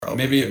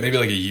maybe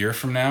like a year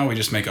from now, we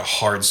just make a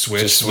hard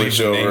switch. Just switch leave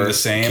the over, name the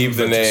same. keep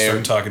the but name.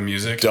 Just start talking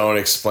music. Don't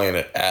explain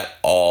it at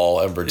all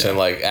and pretend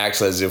like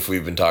acts as if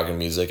we've been talking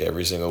music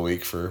every single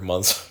week for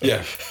months.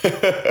 Yeah.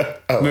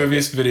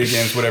 Movies, video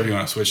games, whatever you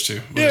want to switch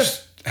to. We'll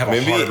just have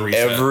a hard Maybe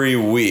reset. every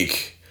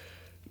week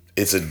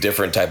it's a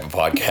different type of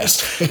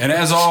podcast. And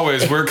as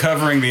always, we're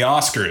covering the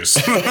Oscars.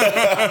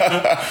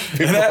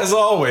 And as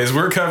always,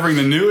 we're covering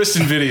the newest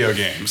in video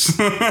games.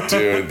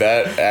 Dude,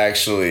 that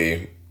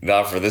actually,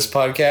 not for this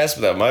podcast,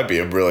 but that might be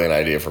a brilliant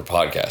idea for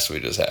podcast we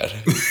just had.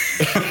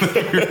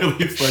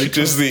 Really funny.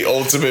 Just the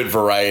ultimate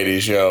variety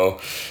show.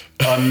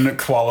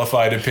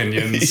 Unqualified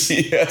opinions.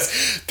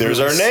 Yes. There's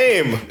our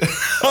name.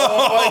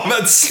 Oh, my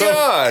that's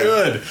God. so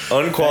good.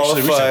 Unqualified.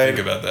 Actually, we should think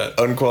about that.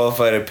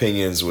 Unqualified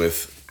opinions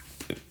with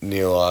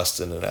Neil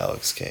Austin and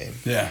Alex Kane.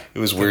 Yeah. It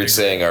was weird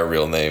saying our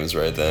real names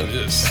right then. It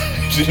is.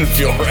 It didn't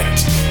feel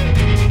right.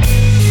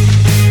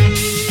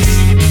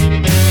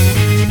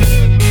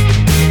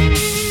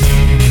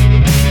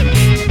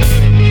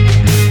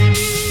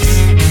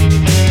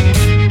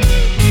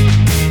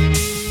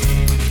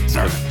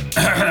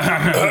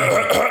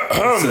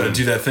 Let's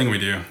do that thing we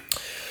do.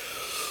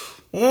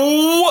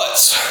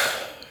 What's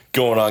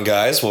going on,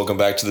 guys? Welcome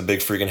back to the Big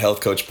Freaking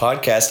Health Coach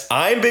podcast.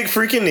 I'm Big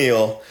Freaking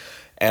Neil,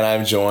 and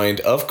I'm joined,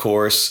 of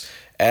course,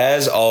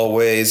 as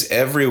always,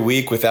 every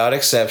week without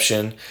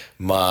exception,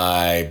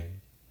 my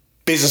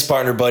business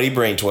partner, buddy,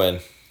 brain twin,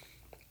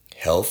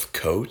 Health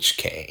Coach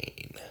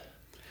Kane.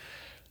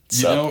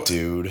 What's up,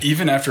 dude?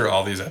 Even after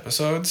all these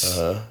episodes,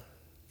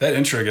 that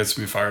intro gets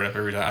me fired up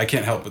every time. I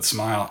can't help but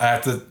smile.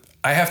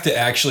 I have to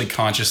actually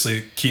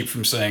consciously keep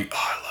from saying, "Oh,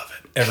 I love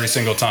it," every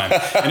single time.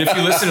 And if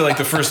you listen to like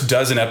the first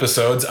dozen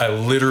episodes, I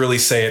literally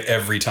say it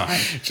every time.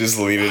 Just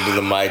lean into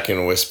the mic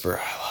and whisper,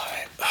 "I love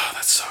it." Oh,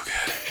 that's so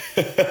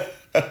good.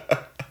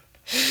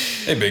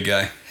 Hey, big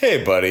guy.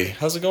 Hey, buddy.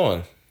 How's it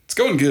going? It's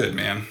going good,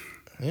 man.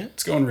 Yeah.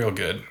 It's going real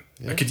good.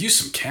 Yeah. I could use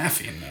some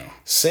caffeine, though.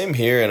 Same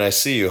here, and I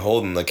see you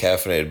holding the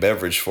caffeinated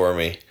beverage for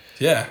me.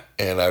 Yeah.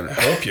 And I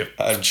hope you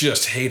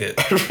just hate it.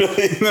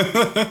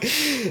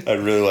 I'd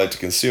really like to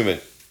consume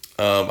it.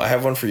 I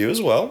have one for you as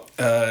well.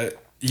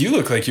 You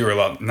look like you were a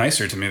lot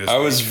nicer to me this week. I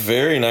was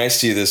very nice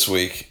to you this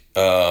week.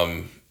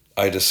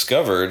 I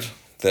discovered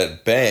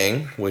that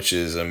Bang, which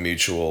is a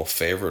mutual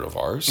favorite of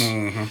ours,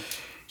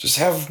 just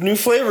have new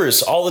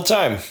flavors all the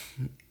time.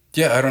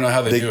 Yeah, I don't know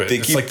how they do it.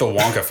 It's like the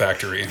Wonka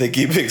factory. They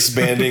keep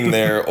expanding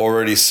their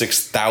already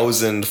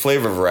 6,000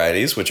 flavor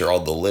varieties, which are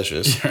all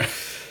delicious.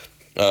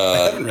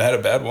 I haven't had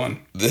a bad one.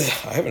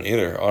 I haven't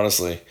either,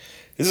 honestly.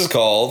 This is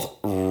called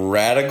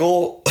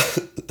Radical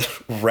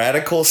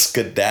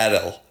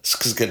Skedaddle.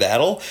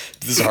 Skedaddle?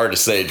 This is hard to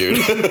say, dude.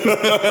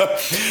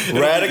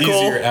 Radical.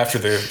 Easier after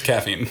the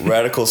caffeine.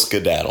 Radical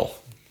Skedaddle.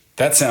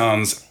 That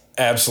sounds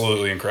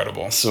absolutely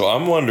incredible. So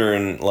I'm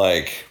wondering,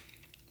 like,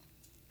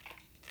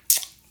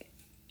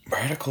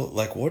 radical,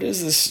 like, what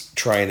is this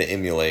trying to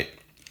emulate?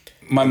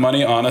 My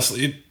money,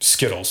 honestly,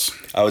 Skittles.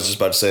 I was just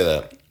about to say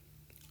that.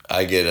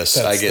 That's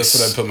what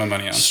I put my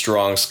money on.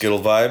 Strong Skittle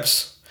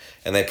vibes.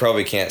 And they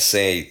probably can't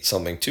say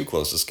something too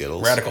close to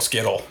Skittles. Radical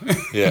Skittle.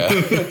 Yeah.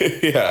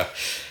 Yeah.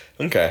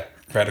 Okay.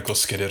 Radical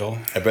Skididdle.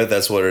 I bet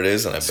that's what it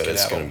is, and I bet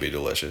it's going to be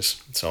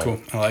delicious. So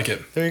cool. I like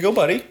it. There you go,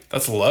 buddy.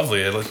 That's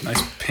lovely. It looks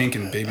nice pink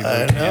and baby blue.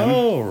 I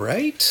know,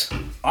 right?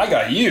 I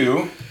got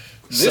you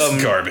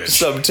this garbage.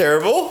 Some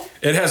terrible.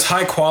 It has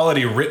high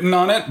quality written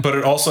on it, but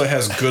it also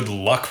has good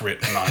luck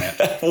written on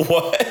it.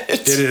 What?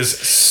 It is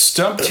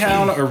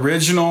Stumptown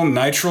Original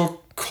Nitro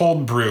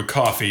Cold Brew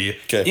Coffee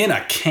in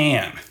a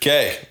can.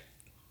 Okay.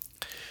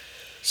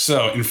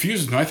 So,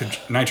 infused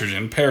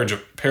nitrogen,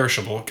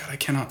 perishable. God, I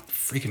cannot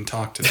freaking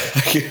talk today.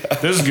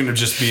 This is going to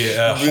just be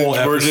a whole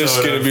episode. We're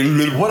just going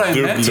to be... What I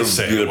meant to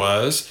say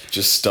was...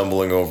 just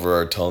stumbling over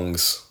our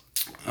tongues.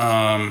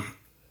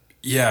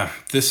 Yeah,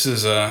 this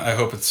is... I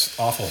hope it's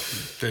awful.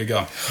 There you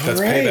go.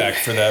 That's payback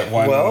for that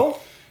one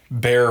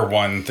bear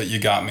one that you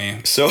got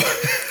me. So...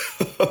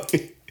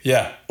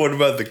 Yeah. What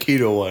about the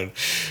keto one?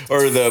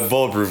 Or the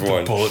bulletproof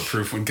one?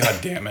 Bulletproof one. God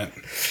damn it.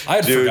 I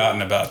had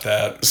forgotten about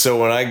that. So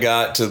when I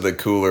got to the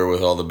cooler with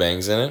all the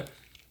Bangs in it,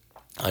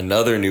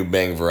 another new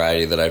Bang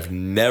variety that I've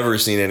never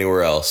seen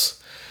anywhere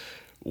else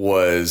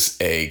was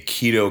a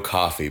keto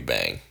coffee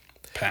Bang.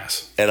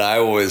 Pass. And I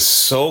was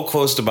so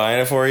close to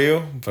buying it for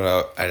you,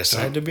 but I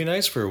decided to be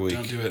nice for a week.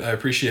 Don't do it. I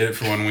appreciate it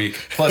for 1 week.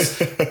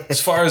 Plus, as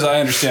far as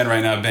I understand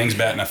right now, Bang's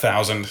batting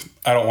 1,000.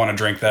 I don't want to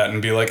drink that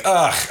and be like,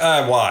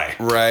 why?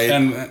 Right.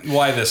 And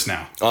why this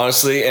now?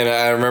 Honestly, and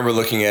I remember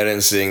looking at it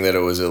and seeing that it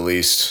was at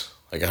least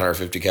like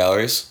 150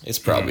 calories. It's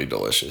probably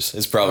delicious.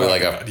 It's probably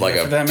like a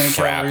that many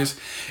frap. calories.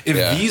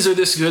 If these are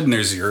this good and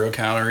there's 0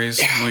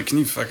 calories, I'm like, can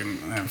you fucking...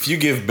 If you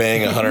give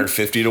Bang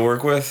 150 to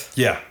work with,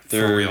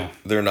 for real.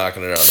 They're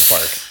knocking it out of the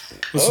park.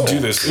 Let's do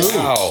this. Ooh,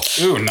 wow.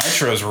 Ooh,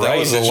 Nitro's right. That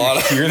was did a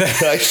lot you hear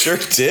that? I sure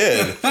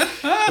did.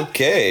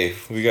 Okay,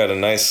 we got a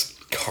nice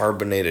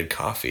carbonated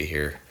coffee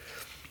here.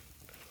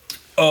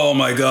 Oh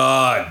my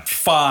God.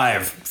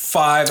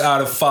 5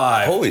 out of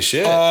 5. Holy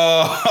shit.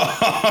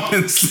 Oh,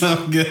 it's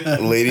so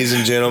good. Ladies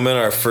and gentlemen,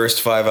 our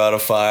first 5 out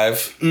of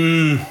 5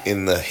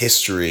 in the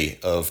history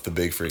of the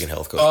Big Freaking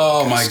Health Coach.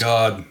 Oh podcast. my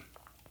God.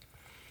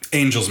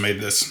 Angels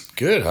made this.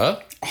 Good,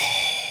 huh?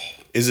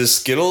 Is this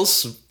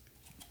Skittles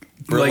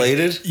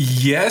related? Like,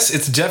 yes,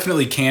 it's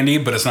definitely candy,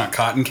 but it's not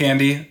cotton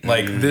candy.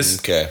 Like this.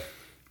 Okay.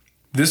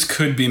 This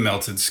could be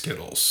melted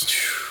Skittles.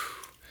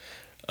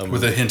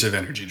 With a hint of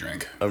energy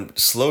drink. I'm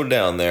slowed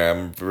down there.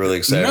 I'm really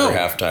excited for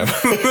halftime.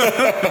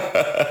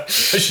 I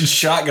should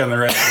shotgun the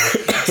rest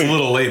of it. It's a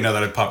little late now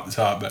that I popped the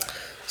top, but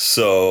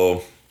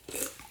So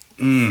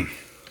I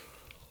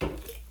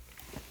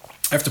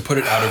have to put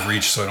it out of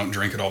reach so I don't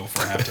drink it all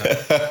before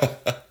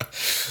halftime.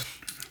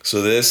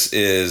 So this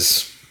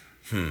is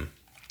I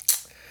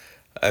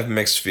have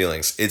mixed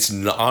feelings. It's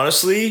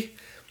honestly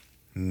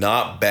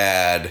not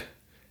bad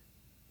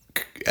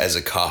as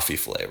a coffee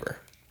flavor.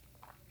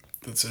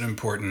 That's an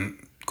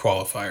important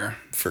qualifier.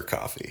 For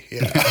coffee,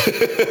 yeah.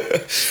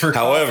 For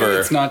However, coffee,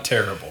 it's not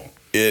terrible.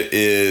 It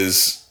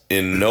is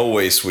in no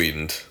way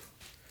sweetened.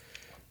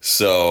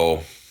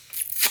 So,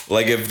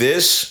 like if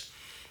this,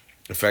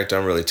 in fact,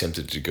 I'm really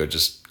tempted to go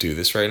just do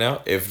this right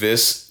now. If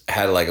this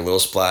had like a little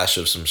splash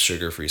of some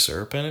sugar-free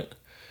syrup in it,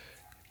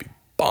 it'd be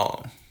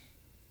bomb.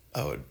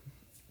 I would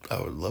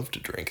love to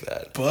drink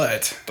that.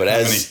 But how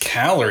many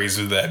calories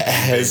would that be?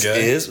 As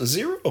is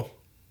 0.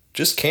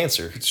 Just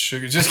cancer. It's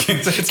sugar. Just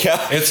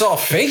it's all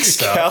fake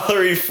stuff.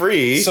 Calorie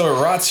free. So it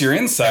rots your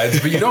insides,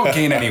 but you don't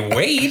gain any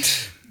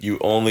weight. You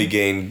only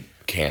gain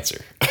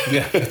cancer.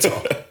 Yeah, that's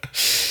all.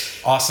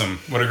 Awesome.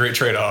 What a great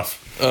trade-off.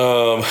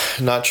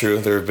 Not true.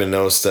 There have been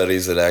no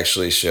studies that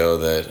actually show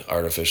that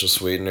artificial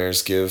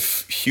sweeteners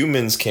give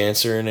humans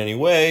cancer in any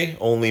way.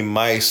 Only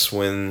mice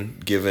when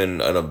given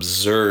an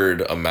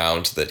absurd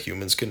amount that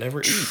humans could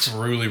never eat.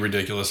 Truly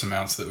ridiculous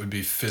amounts that would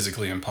be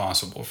physically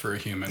impossible for a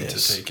human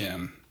to take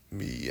in.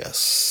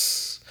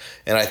 Yes.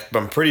 And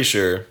I'm pretty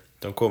sure,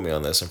 don't quote me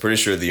on this, I'm pretty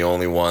sure the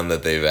only one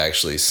that they've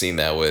actually seen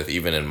that with,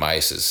 even in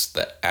mice, is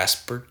the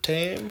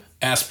aspartame.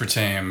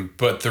 Aspartame,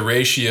 but the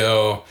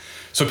ratio...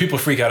 So people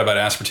freak out about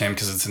aspartame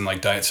because it's in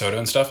like diet soda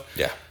and stuff.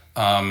 Yeah.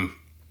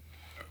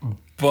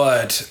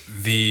 But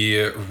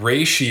the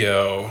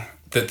ratio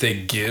that they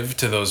give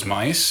to those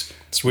mice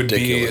would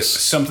be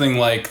something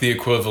like the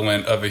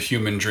equivalent of a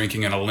human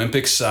drinking an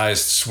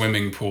Olympic-sized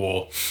swimming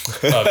pool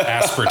of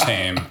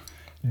aspartame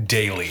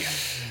daily.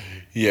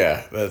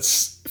 Yeah,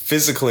 that's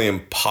physically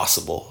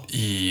impossible.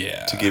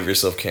 Yeah. To give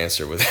yourself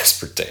cancer with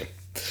aspartame.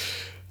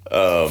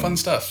 Fun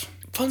stuff.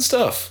 Fun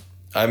stuff.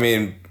 I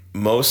mean,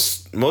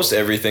 most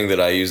everything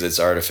that I use that's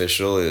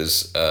artificial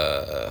is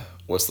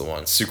what's the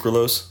one?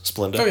 Sucralose,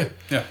 Splenda. Oh yeah,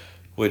 yeah.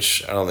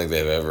 Which I don't think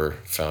they've ever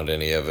found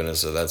any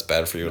evidence that that's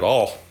bad for you at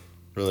all.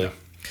 Really. Yeah.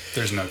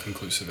 There's no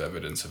conclusive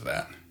evidence of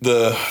that.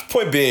 The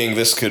point being,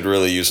 this could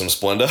really use some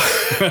Splenda.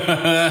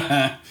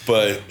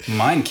 But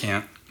mine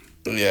can't.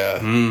 Yeah.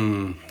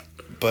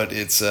 But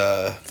it's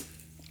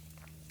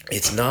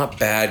not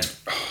bad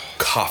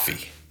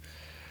coffee.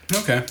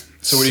 Okay.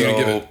 So what are you gonna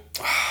give it?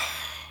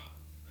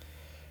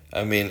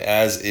 I mean,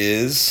 as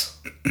is,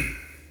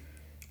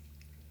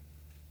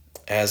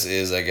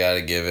 I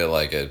gotta give it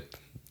like a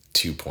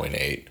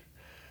 2.8,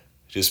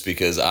 just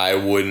because I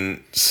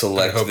wouldn't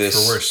select this.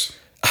 For worse.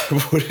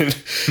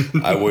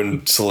 I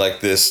wouldn't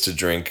select this to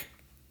drink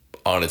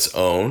on its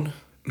own.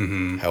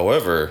 Mm-hmm.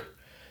 However,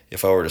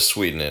 if I were to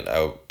sweeten it,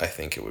 I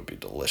think it would be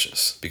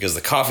delicious because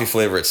the coffee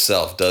flavor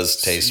itself does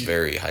taste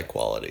very high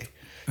quality.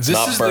 It's this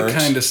not is burnt. The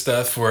kind of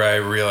stuff where I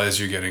realize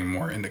you're getting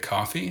more into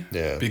coffee.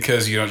 Yeah.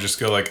 Because you don't just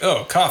go like,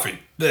 oh, coffee.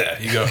 Yeah.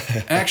 You go,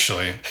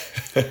 actually,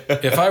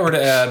 if I were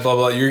to add blah,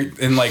 blah, you're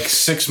in like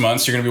 6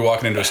 months, you're going to be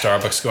walking into a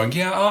Starbucks going,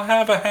 yeah, I'll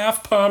have a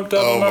half pumped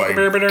up. Oh my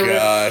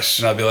gosh.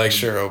 And I'll be like,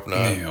 sure hope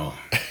not. Neil.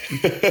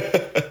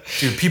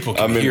 Dude, people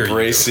can hear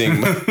embracing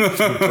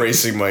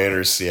my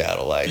inner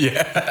Seattleite.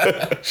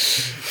 Yeah.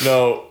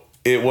 No,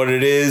 what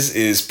it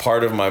is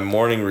part of my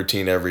morning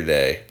routine every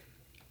day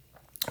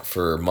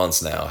for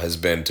months now has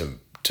been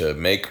to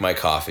make my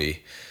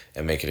coffee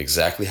and make it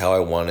exactly how I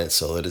want it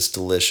so that it's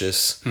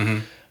delicious. Mm-hmm.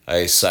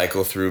 I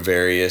cycle through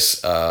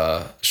various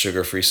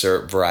sugar-free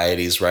syrup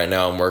varieties. Right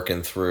now I'm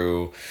working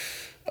through,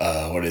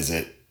 what is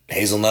it?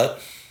 Hazelnut.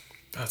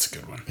 That's a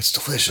good one. It's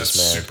delicious,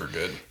 man. Super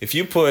good. If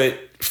you put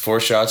 4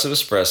 shots of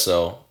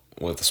espresso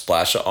with a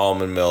splash of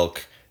almond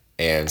milk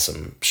and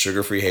some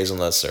sugar-free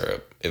hazelnut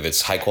syrup, if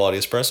it's high-quality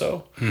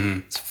espresso,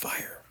 it's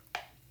fire.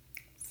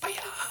 Fire.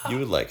 You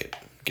would like it.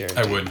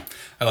 Guaranteed. I would.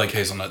 I like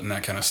hazelnut and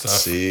that kind of stuff.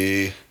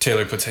 See?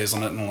 Taylor puts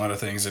hazelnut in a lot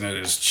of things and it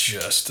is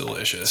just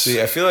delicious.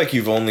 See, I feel like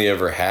you've only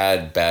ever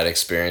had bad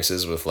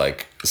experiences with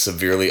like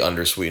severely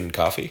undersweetened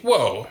coffee.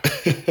 Whoa.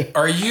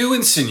 Are you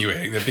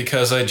insinuating that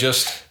because I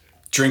just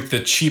drink the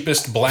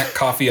cheapest black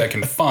coffee I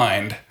can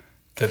find,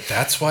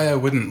 that's why I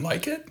wouldn't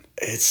like it?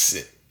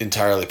 It's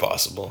entirely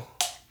possible.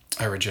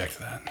 I reject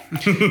that.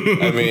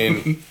 I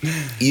mean,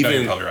 even, no,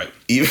 you're probably right.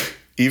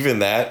 Even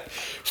that,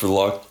 for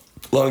the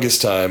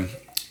longest time,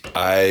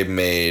 I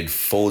made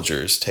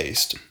Folgers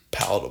taste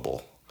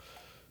palatable.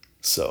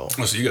 So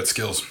you got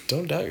skills.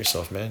 Don't doubt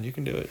yourself, man. You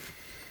can do it.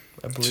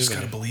 I believe Just in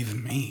gotta you. believe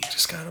in me.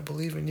 Just gotta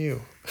believe in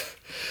you.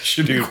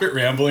 Should we quit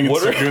rambling and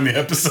start doing the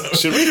episode?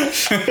 Should we?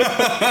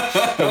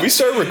 Have we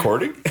started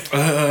recording?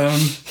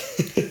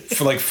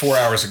 For like 4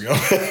 hours ago.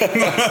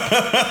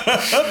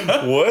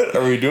 What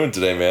are we doing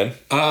today, man?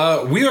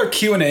 We are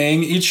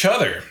Q&Aing each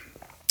other.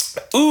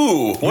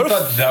 Ooh, I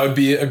thought that would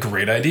be a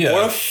great idea.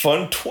 What a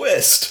fun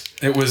twist.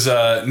 It was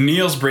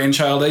Neil's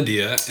brainchild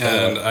idea,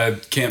 and I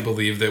can't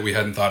believe that we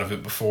hadn't thought of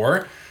it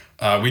before.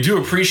 We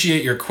do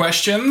appreciate your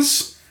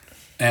questions,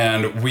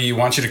 and we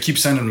want you to keep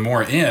sending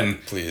more in.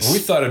 Please. We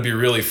thought it'd be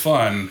really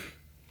fun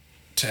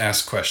to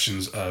ask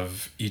questions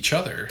of each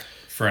other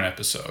for an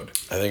episode.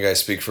 I think I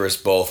speak for us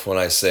both when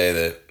I say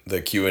that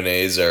the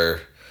Q&As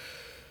are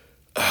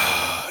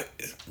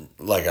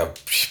like a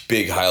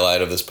big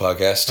highlight of this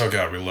podcast. Oh,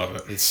 God, we love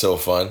it. It's so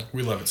fun.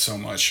 We love it so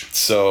much.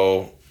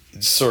 So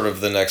sort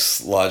of the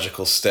next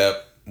logical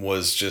step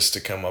was just to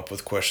come up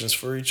with questions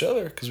for each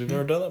other because we've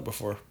never done that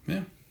before.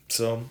 Yeah.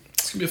 So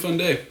It's going to be a fun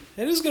day.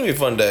 it is gonna be a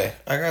fun day.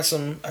 I got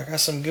some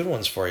good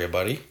ones for you,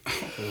 buddy.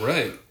 All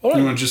right. You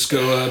want to just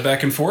go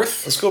back and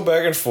forth? Let's go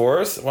back and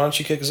forth. Why don't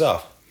you kick us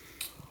off?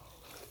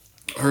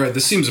 All right.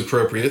 This seems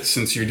appropriate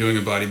since you're doing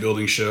a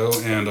bodybuilding show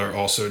and are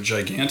also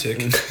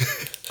gigantic.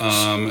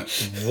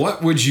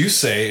 What would you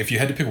say, if you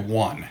had to pick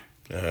one,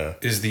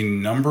 is the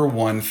number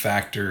one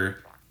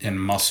factor in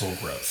muscle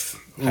growth?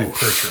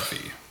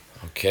 Hypertrophy.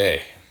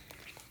 Okay,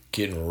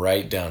 getting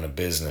right down to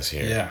business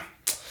here. Yeah.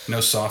 No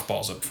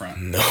softballs up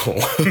front. No.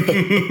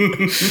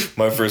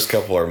 My first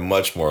couple are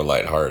much more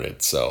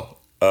lighthearted. So,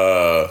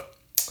 the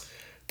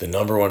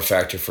number one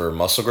factor for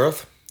muscle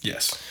growth,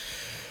 Yes.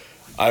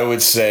 I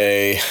would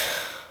say,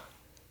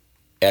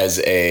 as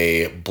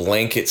a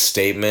blanket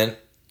statement,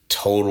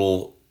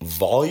 total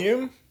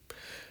volume.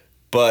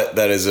 But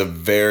that is a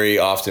very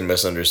often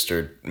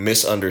misunderstood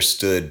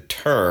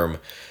term.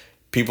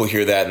 People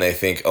hear that and they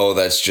think, oh,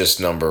 that's just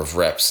number of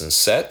reps and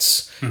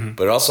sets. Mm-hmm.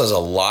 But it also has a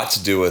lot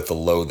to do with the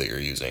load that you're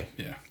using.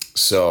 Yeah.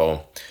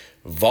 So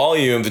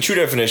volume, the true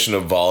definition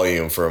of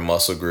volume for a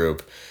muscle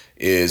group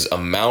is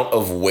amount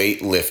of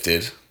weight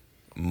lifted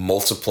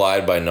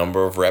multiplied by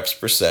number of reps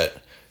per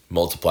set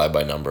multiplied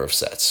by number of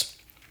sets.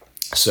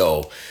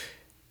 So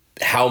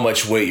how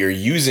much weight you're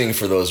using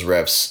for those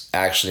reps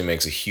actually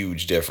makes a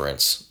huge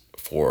difference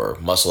for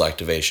muscle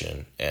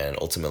activation and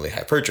ultimately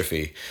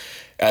hypertrophy,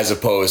 as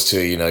opposed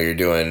to, you're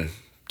doing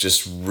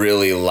just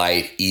really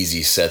light,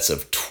 easy sets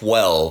of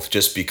 12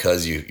 just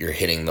because you're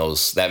hitting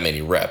that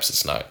many reps.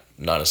 It's not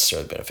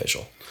necessarily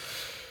beneficial.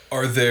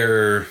 Are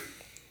there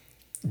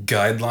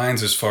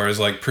guidelines as far as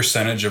like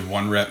percentage of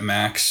 1 rep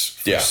max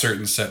for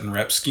certain set and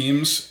rep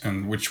schemes,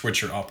 and which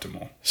are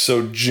optimal?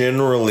 So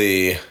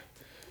generally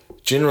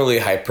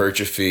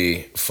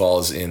hypertrophy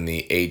falls in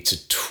the 8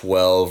 to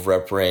 12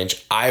 rep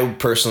range. I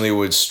personally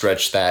would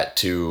stretch that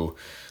to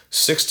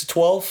 6 to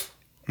 12.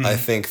 Mm-hmm. I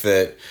think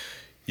that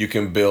you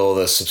can build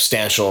a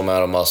substantial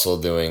amount of muscle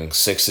doing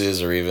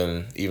 6s or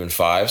even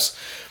 5s.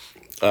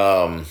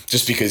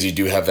 Just because you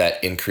do have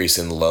that increase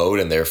in load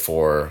and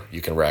therefore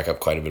you can rack up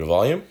quite a bit of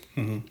volume.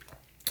 Mm-hmm.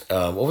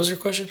 What was your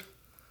question?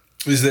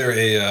 Is there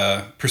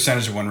a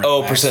percentage of 1 rep?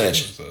 Oh,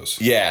 percentage. Those?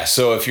 Yeah.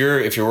 So if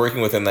you're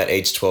working within that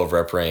 8 to 12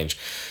 rep range,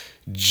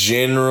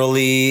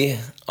 generally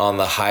on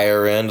the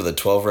higher end of the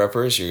 12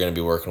 reppers, you're going to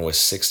be working with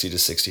 60 to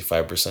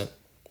 65%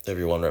 of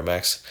your 1 rep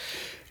max,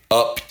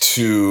 up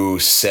to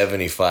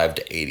 75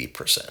 to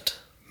 80%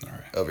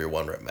 of your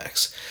 1 rep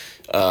max.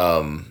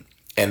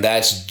 And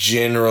that's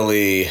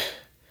generally,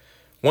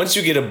 once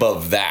you get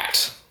above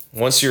that,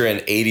 once you're in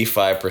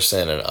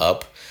 85% and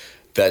up,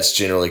 that's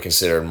generally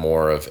considered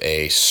more of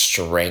a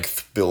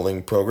strength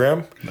building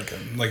program. Like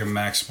a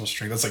maximal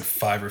strength. That's like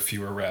 5 or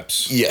fewer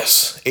reps.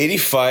 Yes.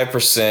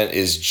 85%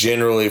 is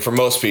generally, for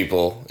most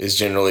people, is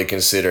generally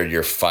considered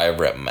your 5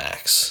 rep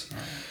max.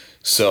 Right.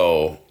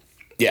 So,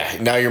 yeah,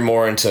 now you're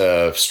more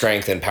into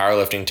strength and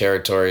powerlifting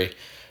territory.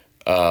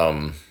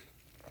 Not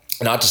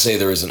to say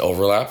there is an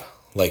overlap.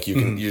 Like you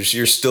can,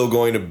 you're still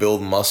going to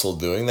build muscle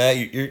doing that.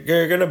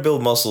 You're going to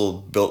build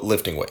muscle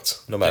lifting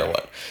weights, no matter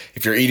what.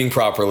 If you're eating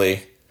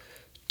properly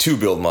to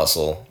build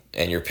muscle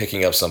and you're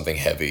picking up something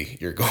heavy,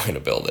 you're going to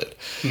build it.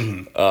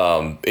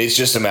 Mm-hmm. It's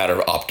just a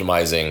matter of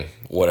optimizing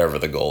whatever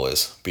the goal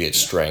is, be it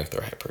strength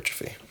or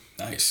hypertrophy.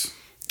 Nice.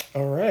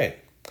 All right.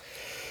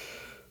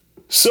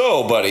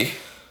 So, buddy,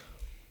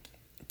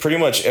 pretty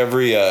much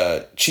every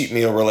cheat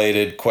meal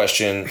related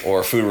question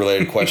or food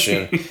related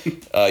question,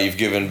 you've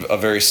given a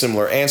very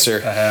similar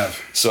answer. I have.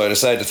 So I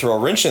decided to throw a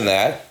wrench in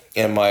that.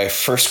 And my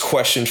first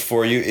question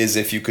for you is,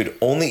 if you could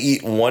only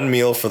eat one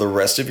meal for the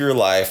rest of your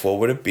life, what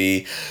would it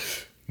be?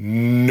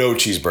 No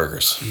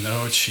cheeseburgers.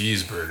 No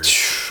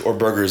cheeseburgers. Or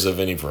burgers of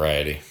any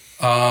variety.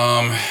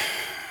 And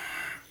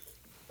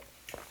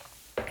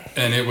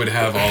it would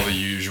have all the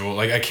usual,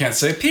 like I can't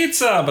say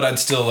pizza, but I'd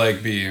still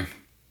like be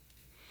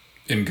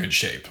in good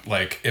shape.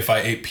 Like if I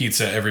ate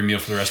pizza every meal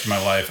for the rest of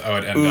my life, I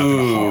would end up in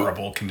a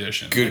horrible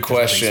condition. Good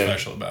question. There's nothing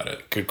special about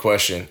it. Good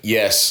question.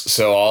 Yes.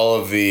 So all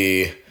of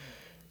the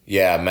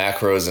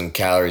macros and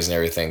calories and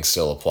everything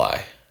still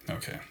apply.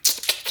 Okay.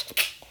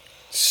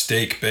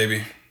 Steak,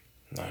 baby.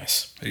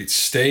 Nice. I'd eat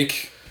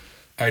steak.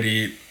 I'd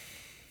eat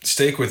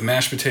steak with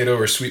mashed potato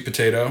or sweet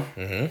potato.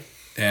 Mm-hmm.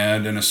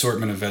 And an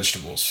assortment of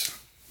vegetables.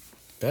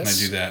 And I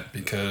do that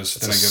because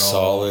then I get all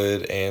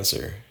solid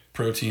answer.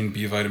 Protein,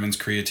 B vitamins,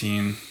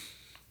 creatine,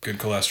 good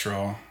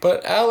cholesterol.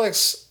 But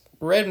Alex,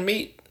 red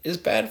meat is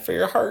bad for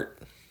your heart.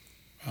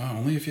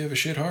 Only if you have a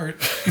shit heart.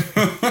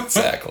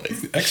 Exactly.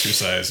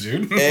 Exercise,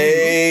 dude.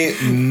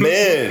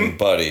 Amen,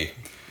 buddy.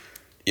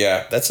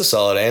 Yeah, that's a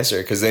solid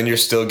answer because then you're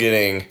still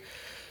getting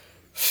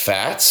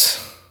fats.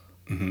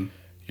 Mm-hmm.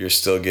 You're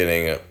still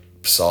getting a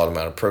solid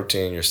amount of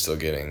protein. You're still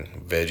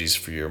getting veggies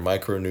for your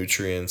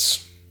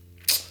micronutrients.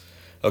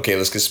 Okay,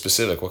 let's get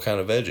specific. What kind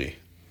of veggie?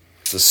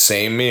 It's the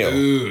same meal.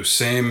 Ooh,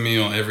 same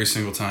meal every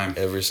single time.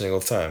 Every single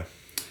time.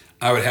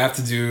 I would have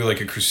to do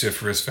like a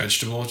cruciferous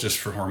vegetable just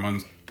for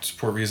hormone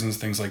support reasons,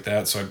 things like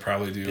that. So I'd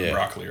probably do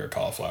broccoli or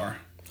cauliflower.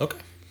 Okay.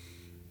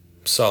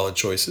 Solid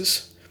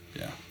choices.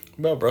 Yeah.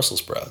 What about Brussels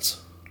sprouts?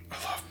 I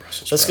love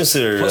Brussels sprouts. Let's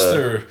consider... Plus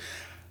they're...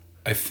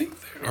 I think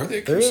are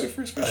they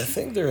cruciferous vegetables? I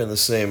think they're in the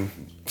same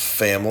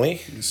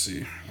family. Let me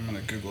see. I'm going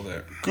to Google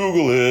that.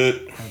 Google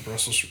it.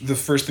 The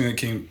first thing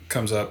that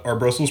comes up, are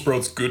Brussels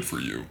sprouts good for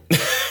you?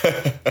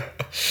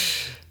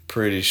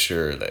 Pretty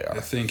sure they are.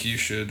 I think you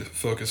should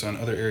focus on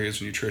other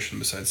areas of nutrition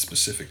besides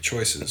specific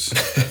choices.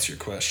 That's your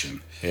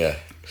question. Yeah.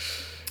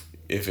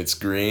 If it's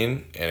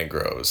green and it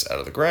grows out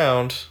of the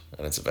ground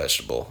and it's a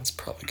vegetable, it's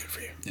probably good for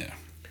you. Yeah.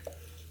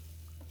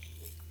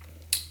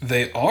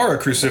 They are a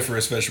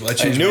cruciferous vegetable. I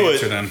changed my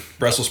answer then.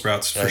 Brussels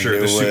sprouts, for sure.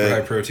 They're super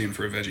high protein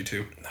for a veggie,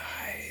 too.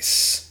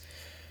 Nice.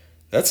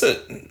 That's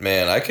it.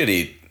 Man, I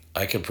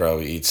could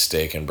probably eat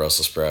steak and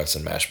Brussels sprouts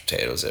and mashed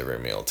potatoes every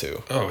meal,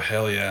 too. Oh,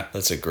 hell yeah.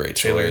 That's a great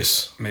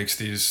Taylor's choice. makes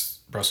these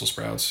Brussels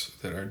sprouts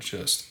that are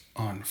just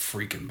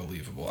unfreaking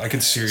believable. I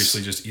could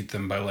seriously just eat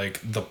them by,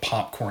 like, the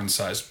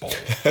popcorn-sized bowl.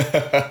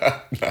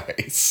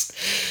 Nice.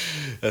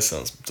 That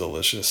sounds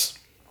delicious.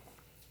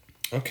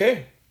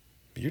 Okay.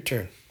 Your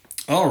turn.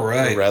 All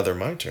right. Or rather,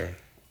 my turn.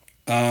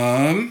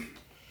 That's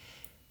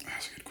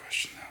a good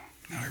question,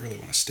 though. Now I really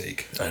want a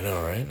steak. I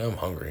know, right? I'm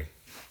hungry.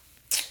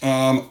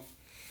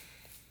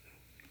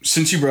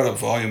 Since you brought up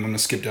volume, I'm going to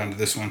skip down to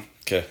this one.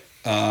 Okay.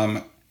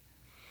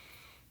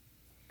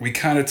 We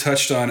kind of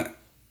touched on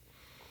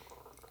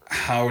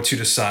how to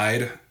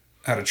decide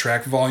how to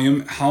track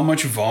volume. How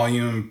much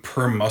volume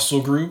per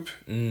muscle group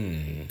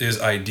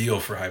is ideal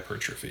for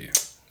hypertrophy?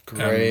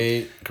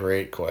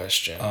 Great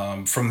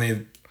question. From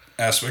the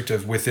aspect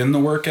of within the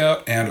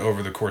workout and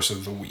over the course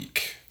of the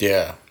week.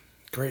 Yeah,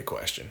 great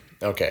question.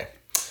 Okay.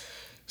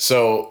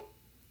 So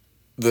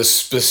the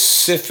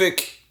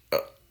specific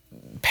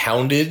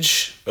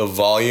poundage of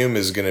volume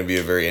is going to be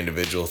a very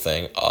individual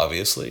thing,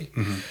 obviously.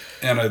 Mm-hmm.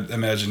 And I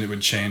imagine it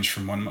would change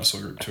from one muscle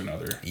group to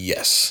another.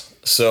 Yes.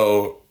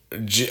 So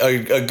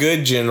a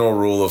good general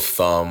rule of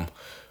thumb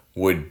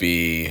would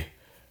be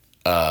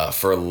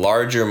for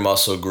larger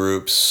muscle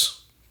groups,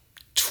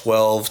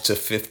 12 to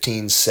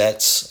 15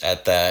 sets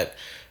at that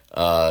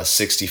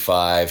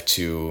 65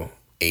 to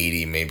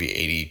 80,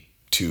 maybe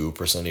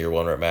 82% of your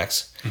 1 rep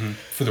max. Mm-hmm.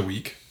 For the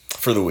week.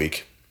 For the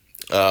week.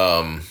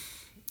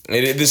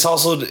 This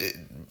also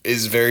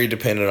is very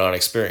dependent on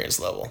experience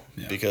level.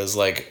 Yeah. Because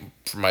like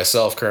for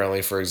myself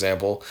currently, for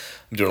example,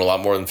 I'm doing a lot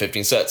more than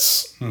 15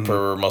 sets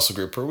per muscle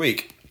group per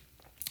week.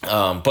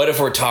 But if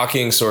we're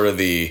talking sort of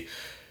the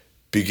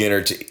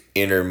beginner to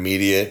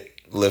intermediate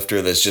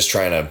lifter that's just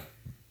trying to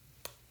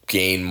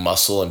gain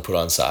muscle and put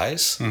on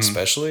size,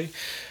 especially,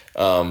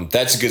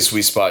 that's a good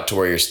sweet spot to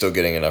where you're still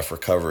getting enough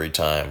recovery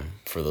time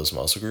for those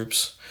muscle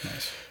groups.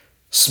 Nice.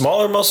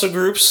 Smaller muscle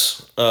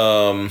groups,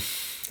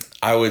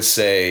 I would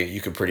say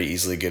you could pretty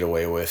easily get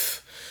away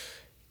with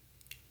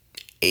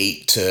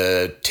 8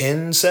 to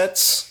 10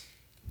 sets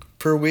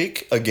per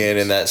week. Again,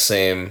 in that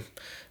same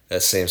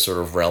sort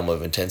of realm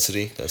of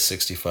intensity, that's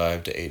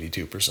 65 to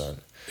 82%.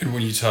 And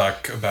when you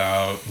talk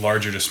about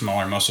larger to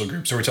smaller muscle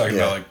groups, are we talking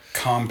about like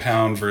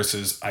compound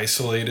versus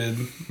isolated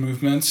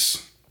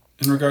movements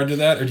in regard to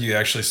that? Or do you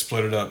actually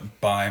split it up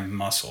by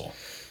muscle?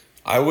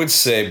 I would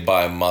say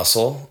by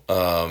muscle,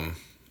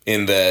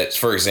 in that,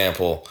 for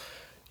example,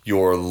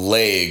 your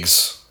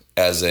legs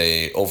as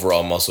a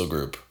overall muscle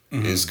group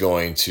is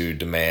going to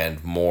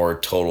demand more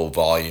total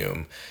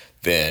volume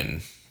than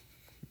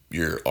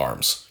your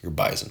arms, your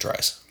bis and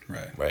tris.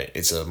 Right.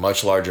 It's a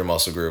much larger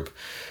muscle group.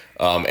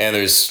 And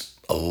there's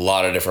a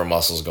lot of different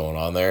muscles going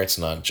on there. It's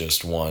not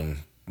just one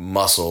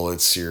muscle.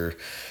 It's your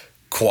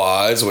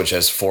quads, which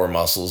has 4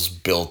 muscles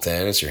built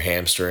in. It's your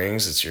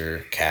hamstrings. It's your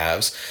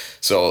calves.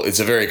 So it's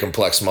a very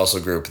complex muscle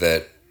group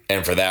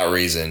and for that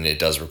reason, it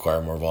does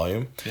require more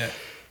volume. Yeah.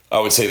 I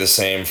would say the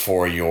same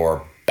for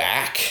your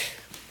back.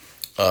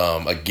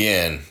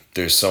 Again,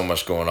 there's so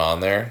much going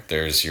on there.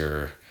 There's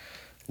your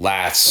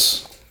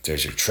lats,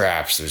 there's your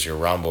traps, there's your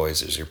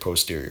rhomboids, there's your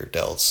posterior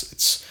delts.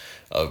 It's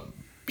a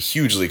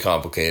hugely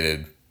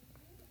complicated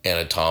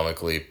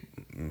anatomically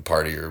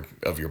part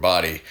of your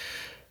body.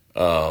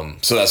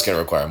 So that's going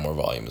to require more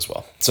volume as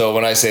well. So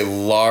when I say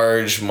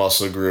large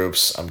muscle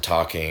groups, I'm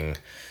talking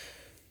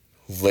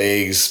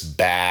legs,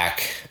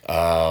 back,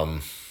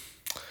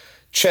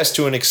 chest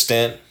to an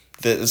extent.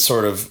 That's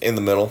sort of in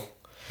the middle.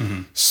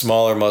 Mm-hmm.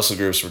 Smaller muscle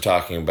groups, we're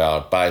talking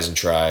about bis and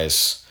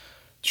tris,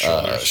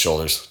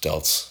 shoulders,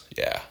 delts.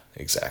 Yeah,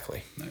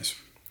 exactly. Nice.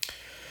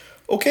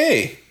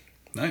 Okay.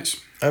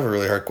 Nice. I have a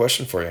really hard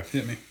question for you.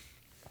 Hit me.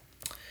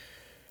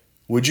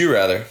 Would you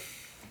rather?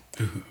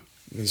 Ooh.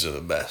 These are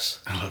the best.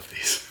 I love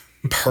these.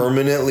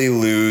 Permanently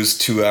lose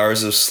 2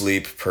 hours of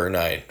sleep per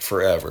night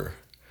forever,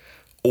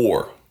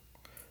 or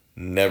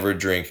never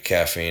drink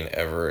caffeine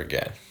ever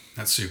again?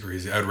 That's super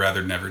easy. I would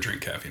rather never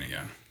drink caffeine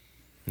again.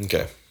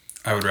 Okay.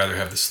 I would rather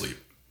have the sleep.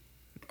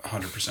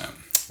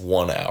 100%.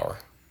 1 hour.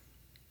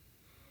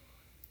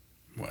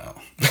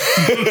 Well.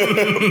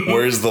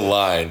 Where's the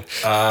line?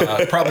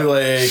 Probably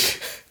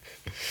like...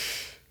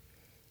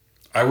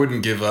 I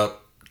wouldn't give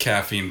up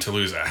caffeine to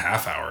lose a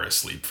half hour of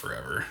sleep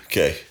forever.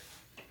 Okay.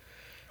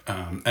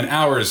 An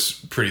hour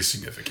is pretty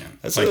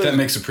significant. That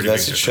makes a pretty big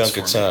difference. That's a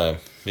chunk of time.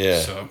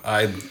 Yeah. So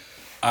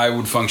I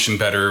would function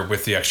better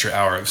with the extra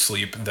hour of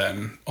sleep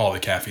than all the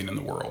caffeine in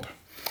the world.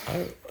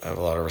 I have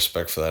a lot of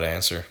respect for that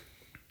answer.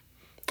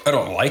 I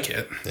don't like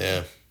it.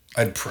 Yeah.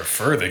 I'd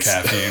prefer the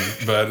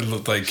caffeine,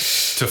 but like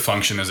to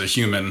function as a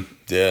human.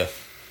 Yeah.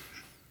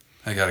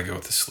 I got to go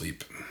with the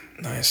sleep.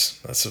 Nice.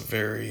 That's a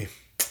very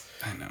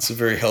I know.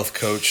 health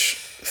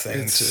coach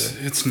thing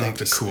it's not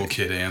the cool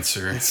kid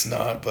answer. It's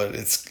not, but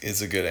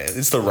it's a good answer.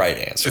 It's the right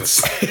answer.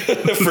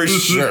 For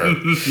sure.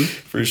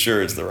 For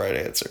sure it's the right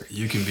answer.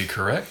 You can be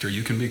correct or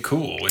you can be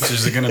cool. Which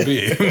is it going to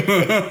be?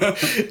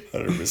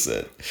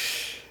 100%.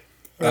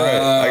 All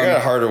right. I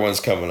got harder ones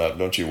coming up.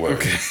 Don't you worry.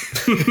 Okay.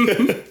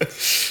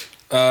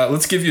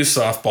 Let's give you a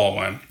softball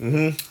one.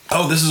 Mm-hmm.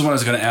 Oh, this is what I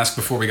was going to ask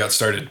before we got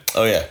started.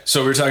 Oh, yeah.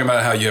 So we were talking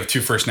about how you have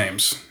two first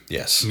names.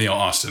 Yes. Neil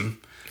Austin.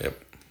 Yep.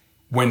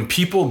 When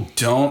people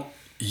don't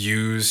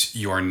use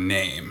your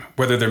name,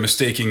 whether they're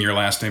mistaking your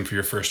last name for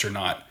your first or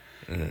not,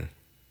 mm-hmm.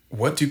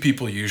 What do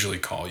people usually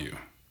call you?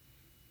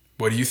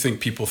 What do you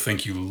think people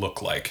think you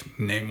look like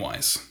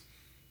name-wise?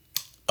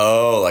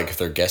 Oh, like if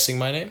they're guessing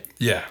my name?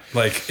 Yeah.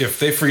 Like if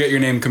they forget your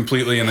name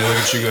completely and they look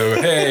at you and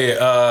go, hey,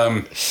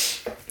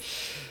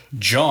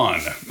 John.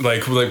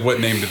 Like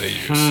what name do they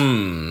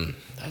use?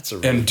 That's a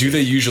And do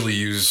they usually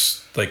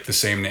use like the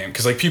same name?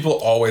 Because like people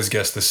always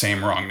guess the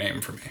same wrong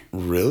name for me.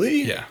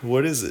 Really? Yeah.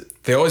 What is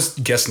it? They always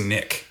guess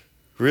Nick.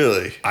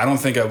 Really? I don't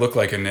think I look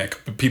like a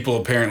Nick, but people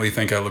apparently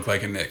think I look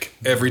like a Nick.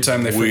 Every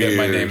time they forget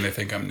my name, they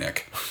think I'm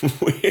Nick.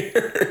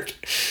 Weird.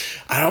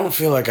 I don't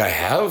feel like I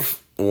have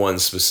one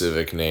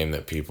specific name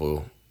that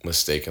people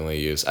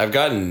mistakenly use. I've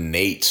gotten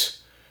Nate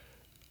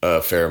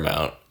a fair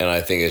amount, and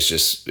I think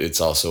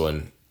it's also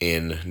an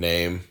in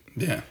name.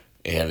 Yeah.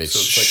 And it's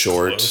like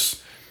short.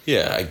 Close.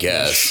 Yeah, I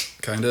guess.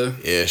 Kind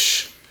of.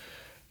 Ish.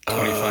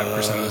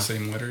 25% of the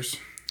same letters.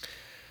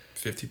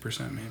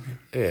 50% maybe.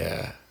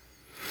 Yeah.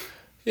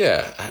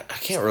 Yeah, I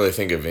can't really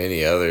think of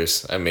any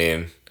others. I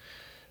mean,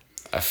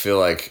 I feel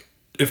like...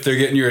 If they're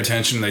getting your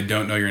attention and they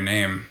don't know your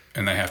name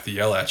and they have to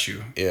yell at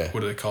you, yeah. What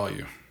do they call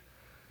you?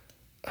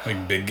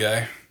 Like big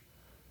guy?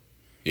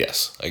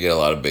 Yes, I get a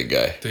lot of big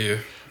guy. Do you?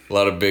 A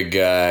lot of big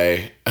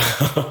guy.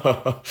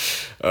 I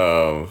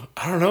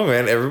don't know,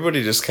 man.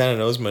 Everybody just kind of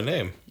knows my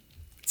name.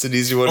 It's an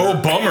easy one. Oh,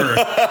 bummer.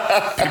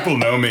 People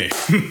know me.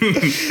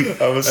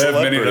 I'm a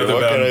celebrity.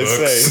 What can I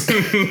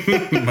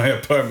say? My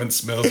apartment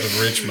smells of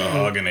rich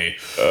mahogany.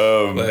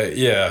 But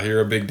yeah,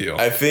 you're a big deal.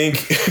 I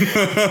think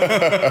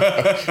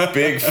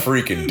big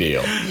freaking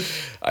deal.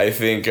 I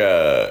think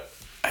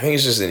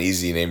it's just an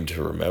easy name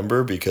to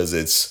remember because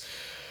it's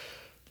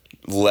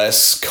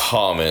less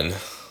common.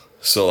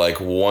 So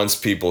like once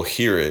people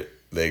hear it,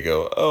 they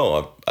go,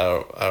 "Oh,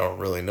 I don't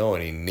really know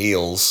any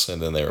Neils,"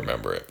 and then they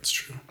remember it. It's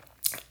true.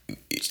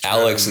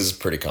 Alex is a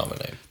pretty common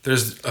name.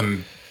 There's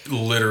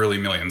literally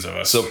millions of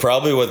us. So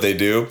probably what they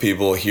do,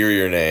 people hear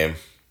your name,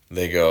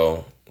 they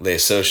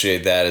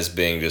associate that as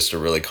being just a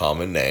really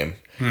common name.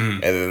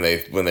 Mm-hmm. And then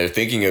when they're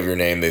thinking of your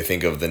name, they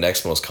think of the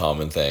next most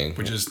common thing.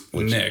 Which is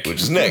Nick.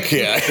 Which is Nick,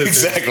 yeah,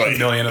 exactly. There's a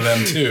million of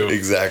them too.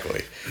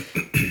 Exactly.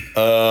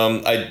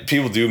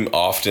 People do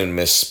often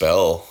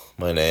misspell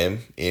my name,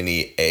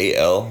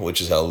 Neal,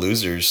 which is how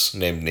losers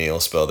named Neil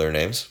spell their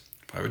names.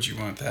 Why would you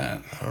want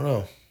that? I don't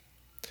know.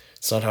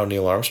 It's not how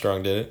Neil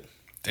Armstrong did it.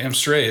 Damn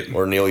straight.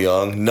 Or Neil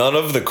Young. None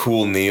of the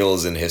cool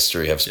Neils in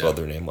history have spelled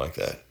their name like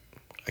that.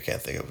 I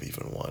can't think of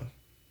even one.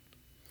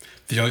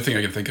 The only thing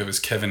I can think of is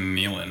Kevin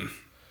Nealon.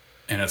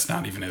 And it's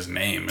not even his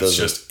name. It's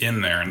just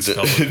in there and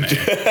spelled with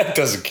name.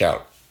 Doesn't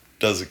count.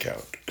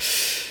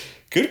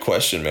 Good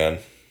question, man.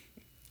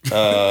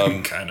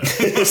 Kind of.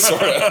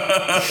 Sort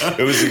of.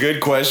 It was a good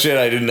question.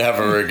 I didn't have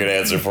a very good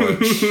answer for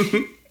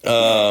it.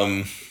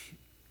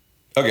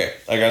 Okay,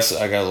 I got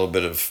a little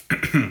bit of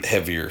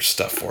heavier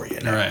stuff for you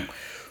now. All right.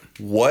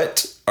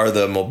 What are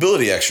the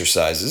mobility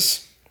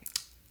exercises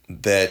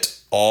that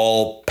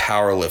all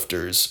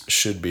powerlifters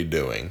should be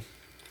doing?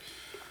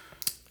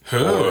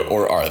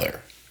 Or are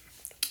there?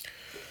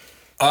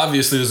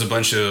 Obviously, there's a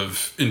bunch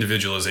of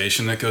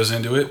individualization that goes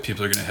into it.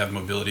 People are going to have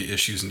mobility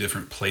issues in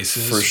different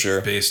places. For sure.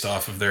 Based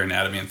off of their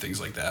anatomy and things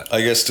like that.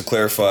 I guess to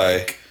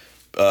clarify,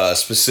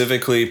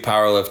 specifically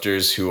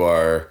powerlifters who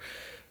are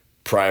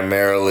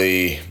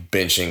primarily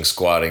benching,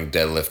 squatting,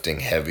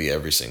 deadlifting heavy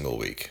every single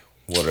week.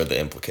 What are the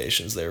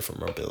implications there for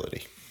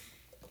mobility?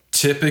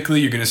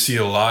 Typically, you're going to see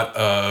a lot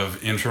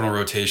of internal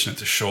rotation at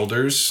the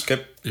shoulders.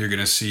 Okay. You're going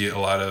to see a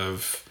lot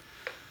of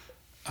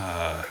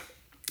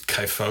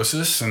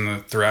kyphosis in the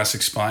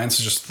thoracic spine.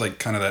 So just like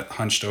kind of that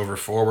hunched over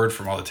forward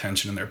from all the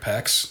tension in their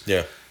pecs.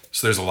 Yeah.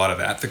 So there's a lot of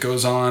that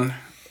goes on.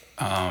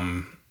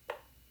 And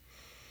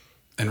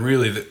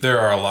really, there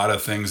are a lot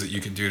of things that you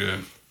can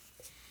do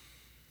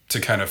to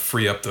kind of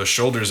free up those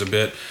shoulders a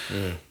bit.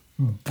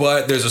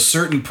 But there's a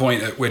certain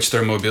point at which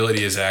their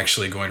mobility is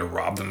actually going to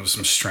rob them of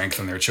some strength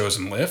in their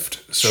chosen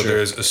lift. So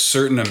there's a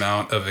certain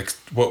amount of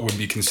what would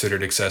be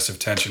considered excessive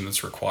tension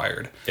that's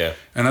required. Yeah.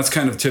 And that's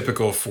kind of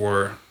typical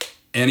for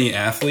any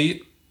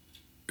athlete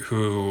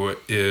who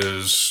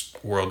is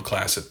world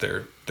class at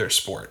their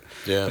sport.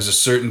 Yeah. There's a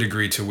certain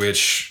degree to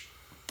which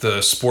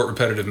the sport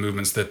repetitive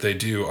movements that they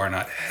do are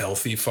not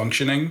healthy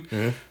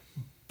functioning,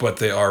 but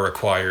they are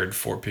required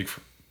for peak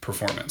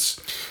performance.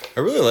 I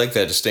really like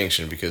that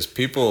distinction because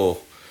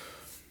people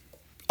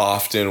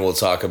often will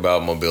talk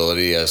about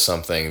mobility as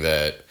something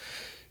that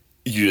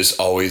you just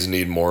always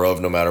need more of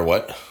no matter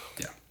what.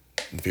 Yeah.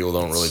 People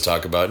don't really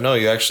talk about, no,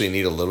 you actually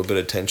need a little bit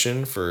of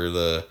tension for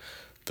the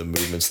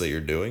movements that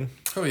you're doing.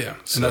 Oh yeah.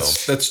 And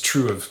that's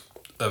true of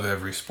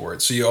every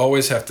sport. So you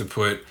always have to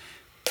put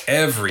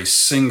every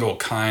single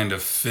kind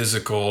of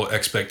physical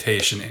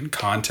expectation in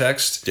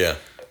context. Yeah.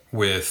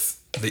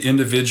 With the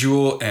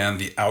individual and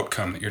the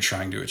outcome that you're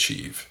trying to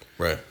achieve.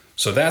 Right.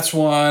 So that's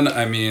one.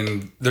 I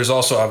mean, there's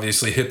also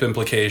obviously hip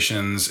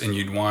implications, and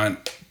you'd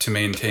want to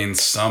maintain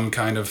some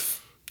kind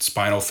of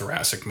spinal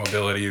thoracic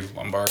mobility,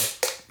 lumbar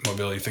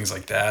mobility, things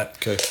like that.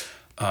 Okay.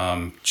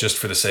 Just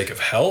for the sake of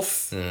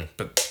health.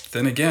 But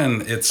then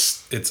again,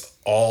 it's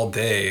all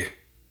day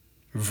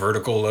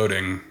vertical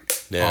loading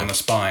on the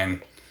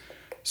spine.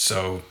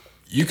 So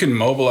you can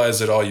mobilize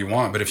it all you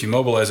want, but if you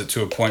mobilize it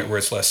to a point where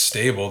it's less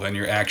stable, then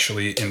you're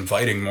actually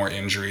inviting more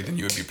injury than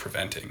you would be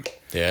preventing.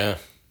 Yeah.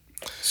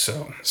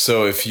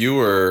 So if you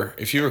were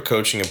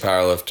coaching a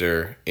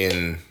powerlifter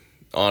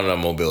on a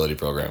mobility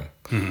program,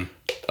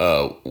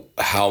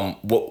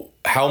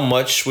 how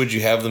much would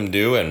you have them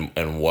do,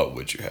 and what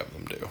would you have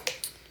them do?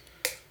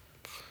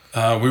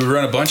 We would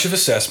run a bunch of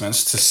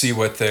assessments to see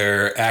what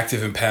their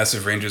active and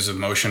passive ranges of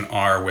motion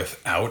are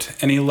without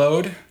any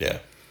load. Yeah.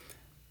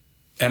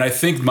 And I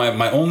think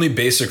my only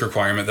basic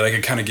requirement that I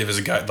could kind of give as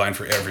a guideline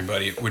for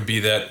everybody would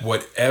be that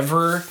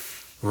whatever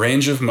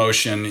range of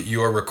motion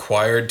you are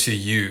required to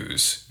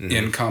use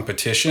in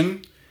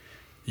competition,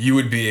 you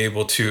would be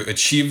able to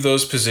achieve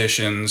those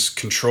positions,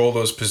 control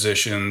those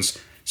positions,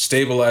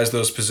 stabilize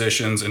those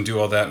positions, and do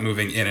all that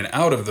moving in and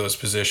out of those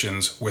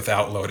positions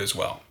without load as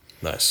well.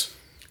 Nice.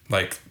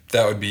 Like,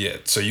 that would be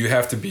it. So you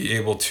have to be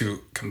able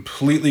to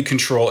completely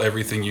control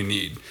everything you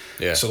need.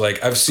 Yeah. So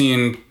like I've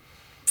seen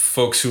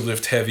folks who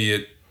lift heavy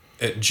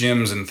at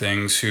gyms and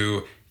things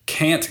who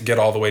can't get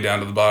all the way down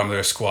to the bottom of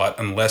their squat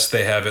unless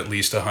they have at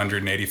least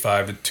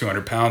 185 to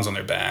 200 pounds on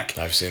their back.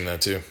 I've seen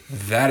that too.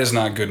 That is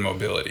not good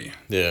mobility.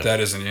 Yeah. That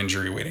is an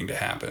injury waiting to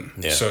happen.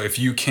 Yeah. So if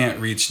you can't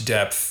reach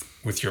depth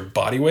with your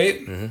body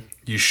weight,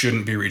 you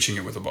shouldn't be reaching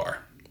it with a bar.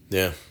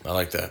 Yeah, I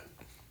like that.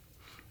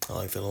 I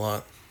like that a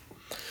lot.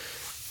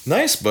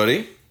 Nice,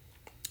 buddy.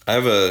 I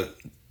have a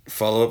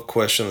follow-up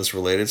question that's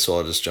related, so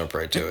I'll just jump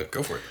right to it.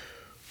 Go for it.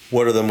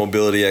 What are the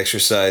mobility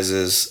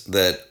exercises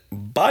that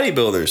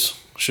bodybuilders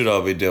should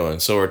all be doing?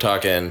 So we're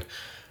talking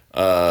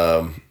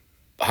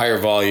higher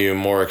volume,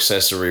 more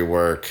accessory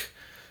work,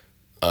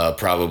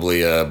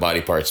 probably a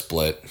body part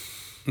split,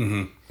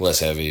 less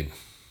heavy.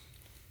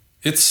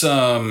 It's, there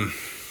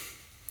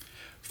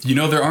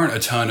aren't a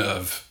ton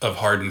of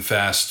hard and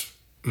fast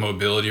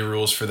mobility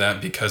rules for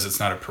that because it's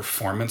not a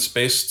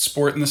performance-based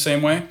sport in the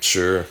same way.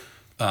 Sure.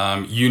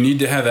 You need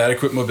to have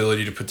adequate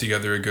mobility to put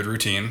together a good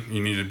routine.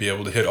 You need to be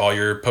able to hit all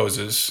your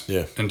poses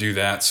and do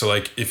that. So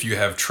like if you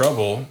have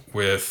trouble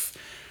with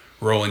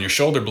rolling your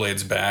shoulder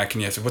blades back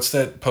and you have to, what's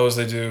that pose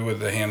they do with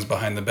the hands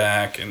behind the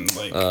back and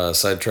like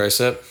side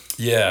tricep?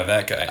 Yeah,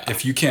 that guy.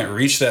 If you can't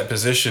reach that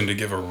position to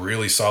give a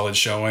really solid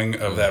showing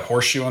of that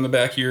horseshoe on the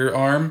back of your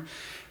arm,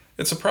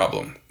 it's a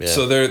problem. Yeah.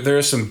 So there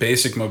are some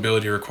basic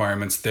mobility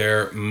requirements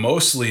there.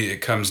 Mostly it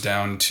comes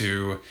down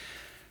to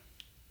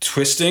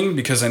twisting,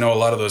 because I know a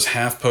lot of those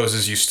half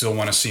poses you still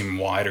want to seem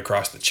wide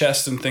across the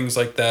chest and things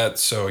like that.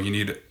 So you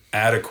need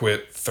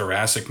adequate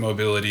thoracic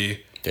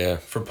mobility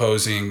for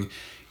posing.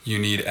 You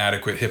need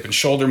adequate hip and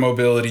shoulder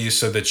mobility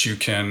so that you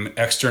can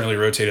externally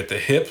rotate at the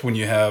hip when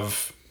you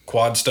have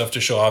quad stuff to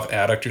show off,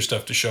 adductor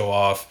stuff to show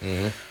off.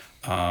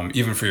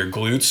 Even for your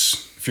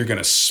glutes, if you're going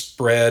to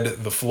spread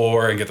the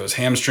floor and get those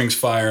hamstrings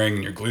firing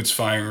and your glutes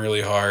firing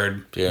really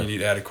hard, you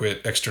need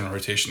adequate external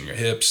rotation in your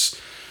hips.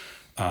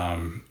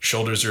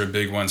 Shoulders are a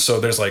big one. So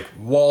there's like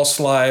wall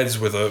slides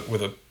with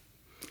a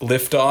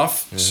lift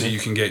off, so you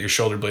can get your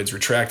shoulder blades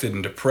retracted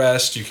and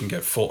depressed. You can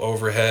get full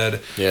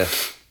overhead. Yeah.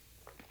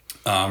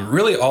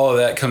 Really, all of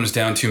that comes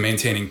down to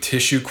maintaining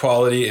tissue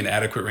quality and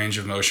adequate range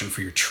of motion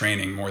for your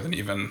training more than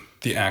even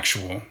the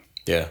actual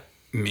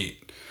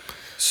meet.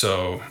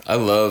 So I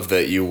love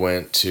that you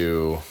went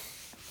to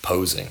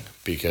posing,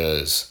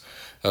 because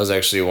that was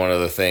actually one of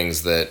the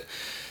things that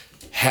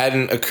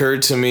hadn't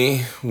occurred to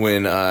me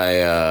when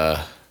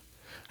I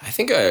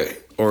think I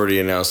already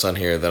announced on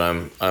here that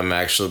I'm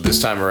actually,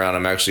 this time around,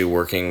 I'm actually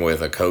working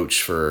with a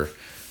coach for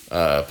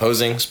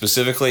posing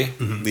specifically,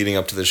 leading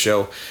up to the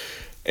show.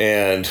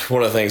 And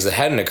one of the things that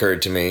hadn't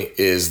occurred to me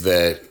is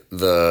that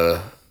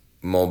the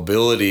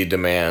mobility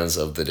demands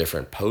of the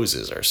different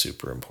poses are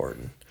super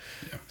important.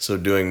 Yeah. So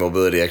doing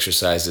mobility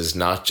exercises,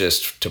 not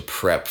just to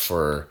prep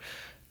for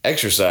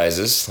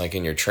exercises like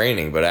in your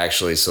training, but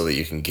actually so that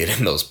you can get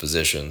in those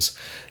positions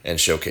and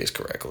showcase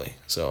correctly.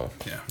 So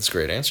that's a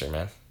great answer,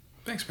 man.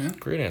 Thanks, man.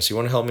 Great answer. You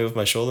want to help me with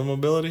my shoulder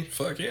mobility?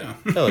 Fuck yeah.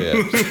 Hell yeah.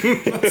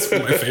 That's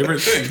my favorite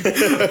thing.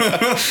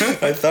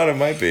 I thought it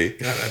might be.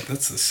 God,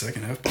 that's the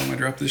second F-bomb I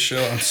dropped this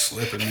show. I'm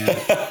slipping, man.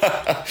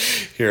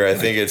 Here, I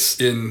think it's...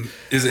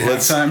 Is it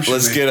halftime?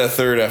 Let's get a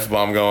third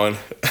F-bomb going.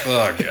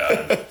 Oh,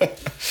 God.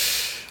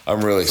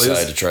 I'm really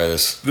excited to try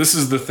this. This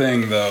is the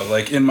thing, though.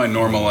 Like, in my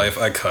normal life,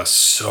 I cuss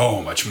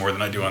so much more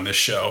than I do on this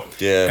show.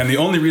 Yeah. And the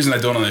only reason I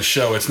don't on this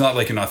show, it's not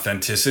like an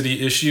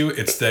authenticity issue.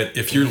 It's that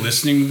if you're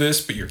listening to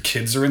this, but your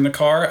kids are in the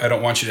car, I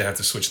don't want you to have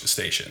to switch the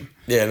station.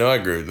 Yeah, no, I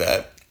agree with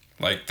that.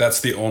 Like, that's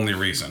the only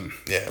reason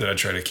that I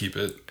try to keep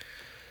it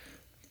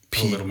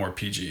a little more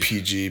PG.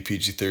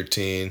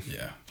 PG-13.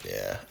 Yeah.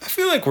 Yeah. I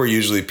feel like we're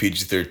usually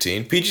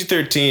PG-13.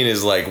 PG-13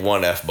 is like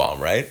one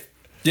F-bomb, right?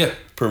 Yeah.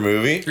 Per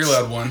movie? You're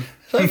allowed one.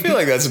 I feel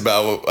like that's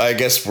about what, I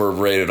guess we're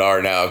rated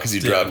R now because you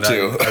dropped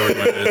 2. I would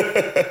admit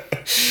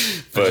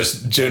it. But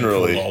just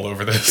generally. All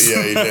over this.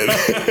 Yeah, you did.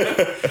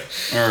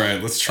 All right,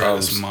 let's try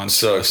this monstrosity. I'm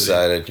so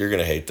excited. You're going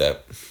to hate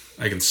that.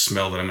 I can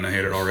smell that I'm going to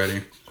hate it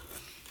already.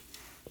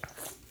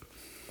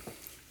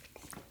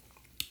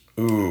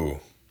 Ooh.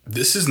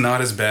 This is not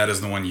as bad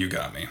as the one you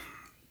got me.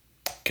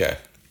 Okay.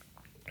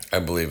 I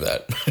believe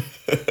that.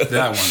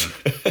 That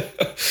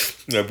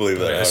one. I believe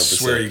that 100%. I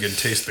swear you could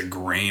taste the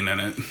grain in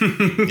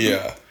it.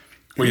 Yeah.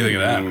 What do you think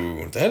of that?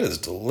 Ooh, that is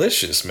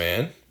delicious,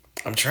 man.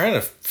 I'm trying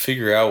to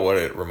figure out what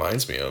it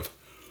reminds me of.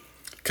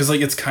 Because,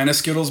 like, it's kind of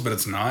Skittles, but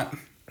it's not.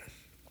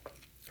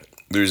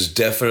 There's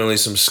definitely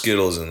some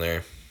Skittles in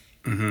there.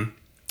 Mm-hmm.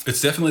 It's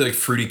definitely, like,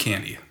 fruity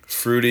candy.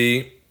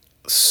 Fruity,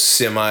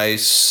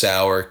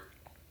 semi-sour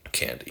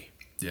candy.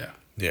 Yeah.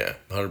 Yeah,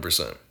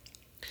 100%.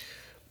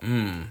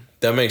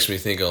 That makes me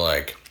think of,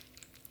 like,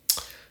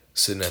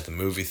 sitting at the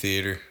movie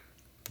theater,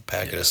 the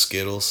packet of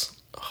Skittles.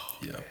 Oh,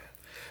 yeah.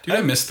 Dude,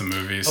 I miss the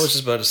movies. I was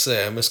just about to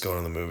say, I miss going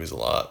to the movies a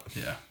lot.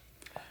 Yeah.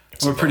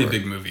 I'm a pretty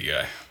big movie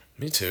guy.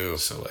 Me too.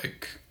 So,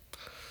 like,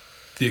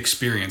 the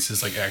experience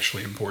is, like,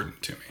 actually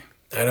important to me.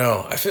 I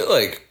know. I feel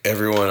like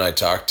everyone I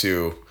talk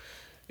to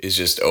is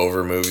just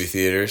over movie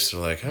theaters.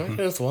 They're like, I'm going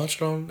to have to watch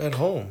it at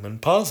home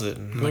and pause it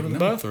and go to the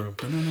bathroom.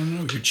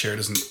 No. Your chair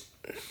doesn't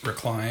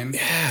recline.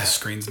 Yeah. The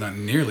screen's not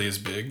nearly as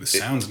big. The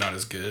sound's not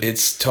as good.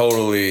 It's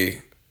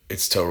totally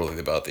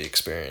about the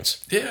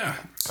experience. Yeah.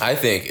 I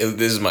think,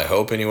 this is my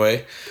hope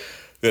anyway,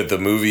 that the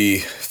movie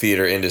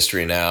theater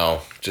industry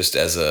now, just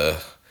as a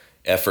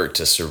effort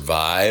to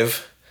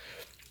survive,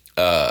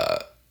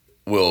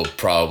 will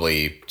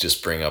probably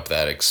just bring up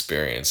that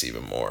experience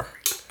even more.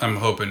 I'm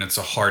hoping it's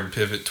a hard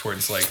pivot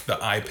towards, like, the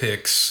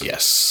iPics.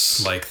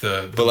 Yes. Like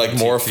the but, like,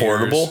 more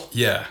theaters. affordable?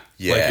 Yeah.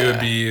 Yeah. Like, it would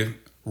be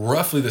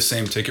roughly the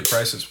same ticket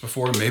price as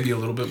before, maybe a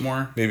little bit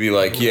more. Maybe,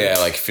 like,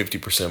 like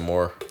 50%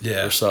 more.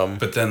 Yeah. Or something.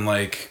 But then,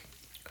 like,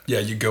 yeah,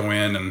 you go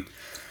in and...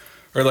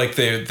 Or, like,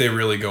 they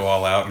really go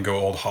all out and go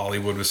old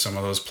Hollywood with some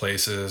of those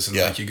places. And,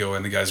 like, you go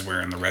in, the guy's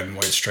wearing the red and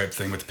white striped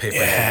thing with the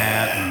paper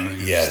hat. And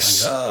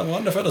yes. Like, oh,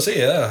 wonderful to see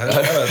you. Have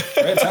a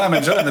great time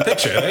enjoying the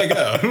picture. There you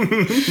go.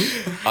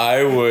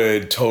 I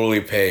would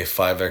totally pay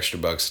 $5 extra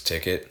a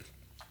ticket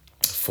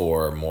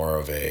for more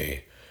of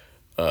a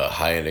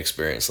high-end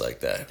experience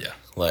like that. Yeah.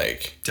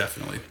 Like...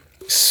 Definitely.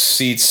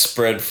 Seats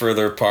spread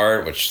further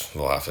apart, which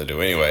we'll have to do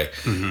anyway.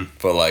 Mm-hmm.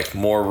 But, like,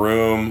 more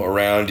room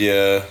around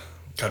you.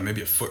 God,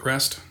 maybe a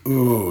footrest.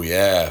 Ooh,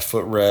 yeah.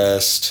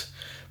 Footrest,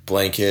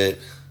 blanket.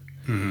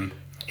 Mm-hmm.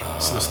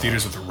 So those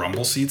theaters with the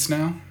rumble seats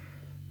now?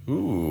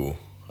 Ooh,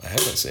 I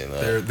haven't seen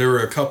that. There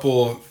were a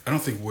couple. I don't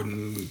think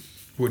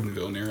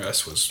Woodinville near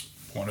us was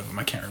one of them.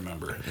 I can't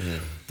remember.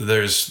 Mm-hmm.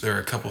 There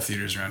are a couple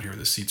theaters around here where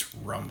the seats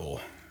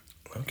rumble.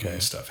 Okay. When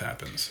stuff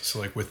happens. So,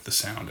 like, with the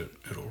sound,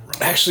 it'll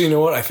rumble. Actually, you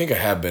know what? I think I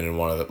have been in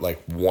one of the,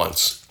 like,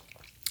 once.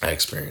 I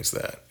experienced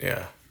that.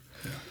 Yeah.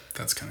 Yeah,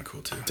 that's kind of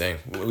cool too. Dang,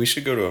 we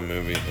should go to a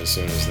movie as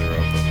soon as they're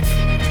open.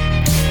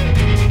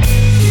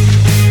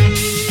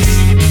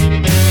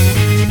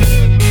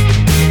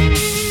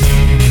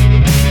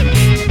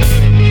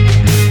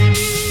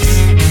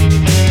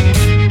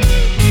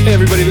 Hey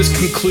everybody, this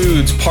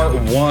concludes part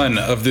 1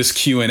 of this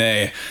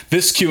Q&A.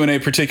 This Q&A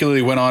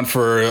particularly went on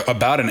for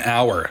about an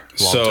hour.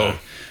 Long time.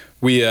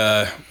 We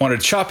wanted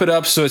to chop it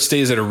up so it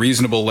stays at a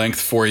reasonable length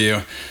for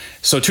you.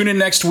 So tune in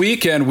next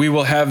week and we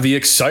will have the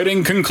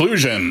exciting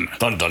conclusion.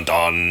 Dun dun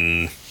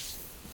dun.